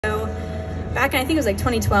back in, I think it was like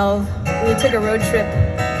 2012, we took a road trip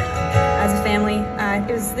as a family.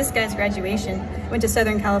 It was this guy's graduation. We went to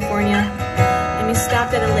Southern California, and we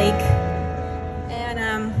stopped at a lake,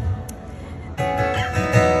 and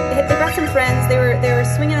they brought some friends. They were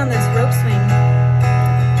swinging on this rope swing.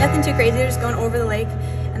 Nothing too crazy, they were just going over the lake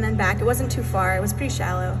and then back. It wasn't too far, it was pretty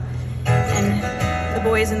shallow. And the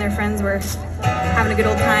boys and their friends were having a good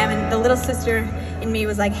old time, and the little sister in me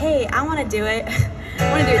was like, hey, I want to do it.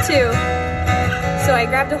 I want to do it too. So I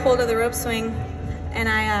grabbed a hold of the rope swing, and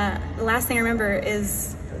the last thing I remember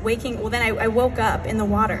is I woke up in the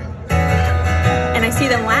water, and I see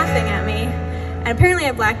them laughing at me, and apparently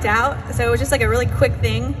I blacked out, so it was just like a really quick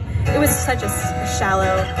thing. It was such a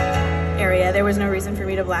shallow area, there was no reason for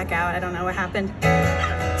me to black out. I don't know what happened.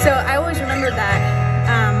 So I always remembered that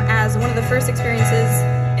as one of the first experiences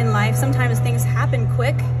in life. Sometimes things happen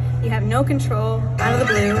quick, you have no control, out of the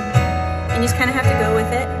blue, and you just kind of have to go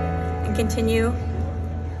with it and continue.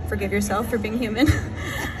 Forgive yourself for being human. So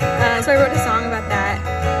I wrote a song about that,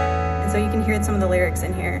 and so you can hear some of the lyrics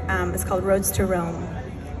in here. It's called Roads to Rome.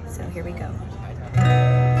 So here we go.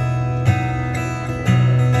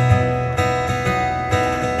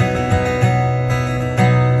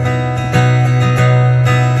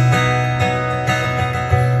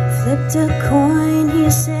 Flipped a coin, he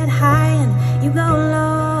said high and you go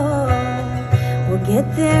low. We'll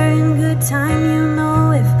get there in good time, you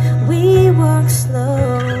know, if we walk slow.